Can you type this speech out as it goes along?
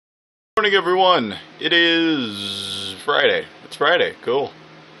Morning, everyone. It is Friday. It's Friday. Cool.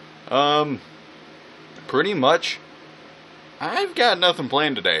 Pretty much, I've got nothing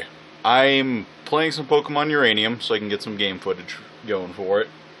planned today. I'm playing some Pokemon Uranium so I can get some game footage going for it.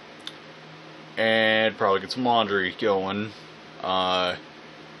 And probably get some laundry going.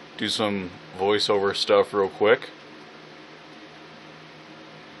 Do some voiceover stuff real quick.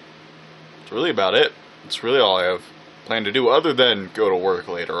 That's really about it. That's really all I have planned to do, other than go to work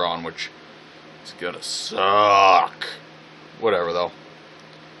later on, which is gonna suck. Whatever, though.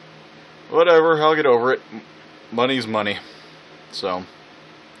 Whatever, I'll get over it. Money's money. So,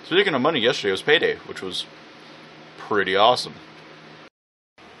 speaking of money, yesterday was payday, which was pretty awesome.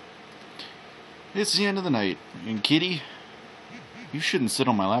 It's the end of the night, and Kitty, you shouldn't sit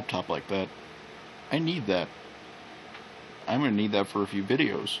on my laptop like that. I need that. I'm gonna need that for a few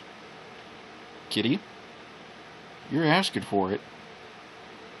videos. Kitty? You're asking for it.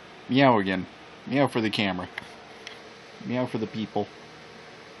 Meow again. Meow for the camera. Meow for the people.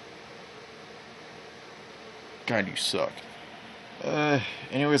 God, you suck.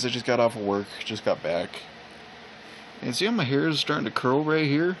 Anyways, I just got off of work. Just got back. And see how my hair is starting to curl right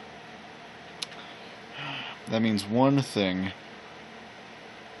here? That means one thing.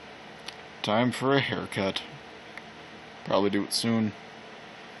 Time for a haircut. Probably do it soon.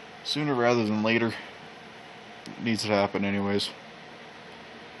 Sooner rather than later. It needs to happen anyways.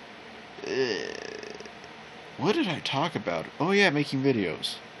 What did I talk about? Oh yeah, making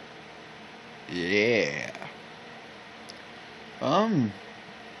videos. Yeah. How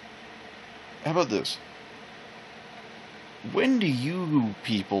about this? When do you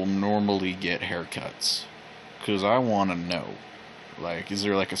people normally get haircuts? 'Cause I want to know. Like, is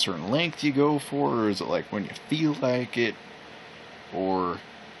there like a certain length you go for, or is it like when you feel like it? Or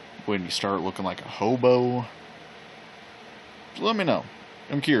when you start looking like a hobo? Let me know.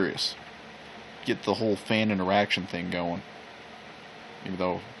 I'm curious. Get the whole fan interaction thing going. Even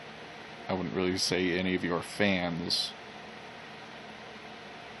though I wouldn't really say any of you are fans.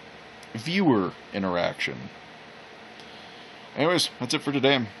 Viewer interaction. Anyways, that's it for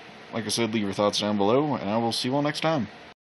today. Like I said, leave your thoughts down below, and I will see you all next time.